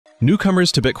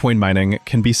Newcomers to Bitcoin mining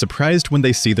can be surprised when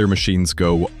they see their machines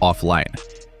go offline.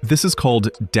 This is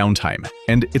called downtime,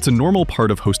 and it's a normal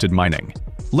part of hosted mining.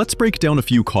 Let's break down a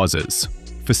few causes.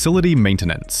 Facility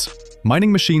maintenance.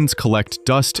 Mining machines collect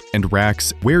dust and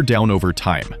racks wear down over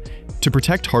time. To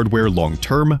protect hardware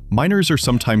long-term, miners are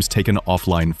sometimes taken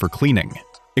offline for cleaning.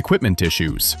 Equipment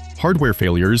issues. Hardware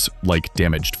failures, like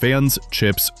damaged fans,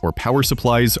 chips, or power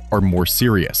supplies, are more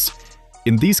serious.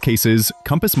 In these cases,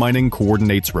 Compass Mining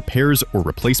coordinates repairs or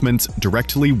replacements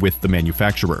directly with the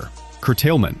manufacturer.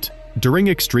 Curtailment. During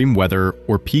extreme weather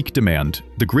or peak demand,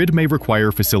 the grid may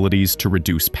require facilities to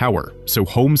reduce power, so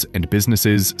homes and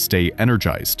businesses stay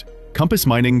energized. Compass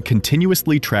Mining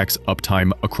continuously tracks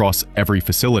uptime across every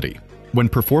facility. When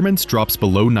performance drops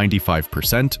below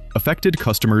 95%, affected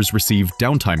customers receive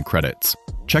downtime credits.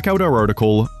 Check out our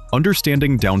article,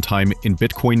 Understanding Downtime in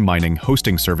Bitcoin Mining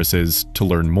Hosting Services, to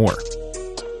learn more.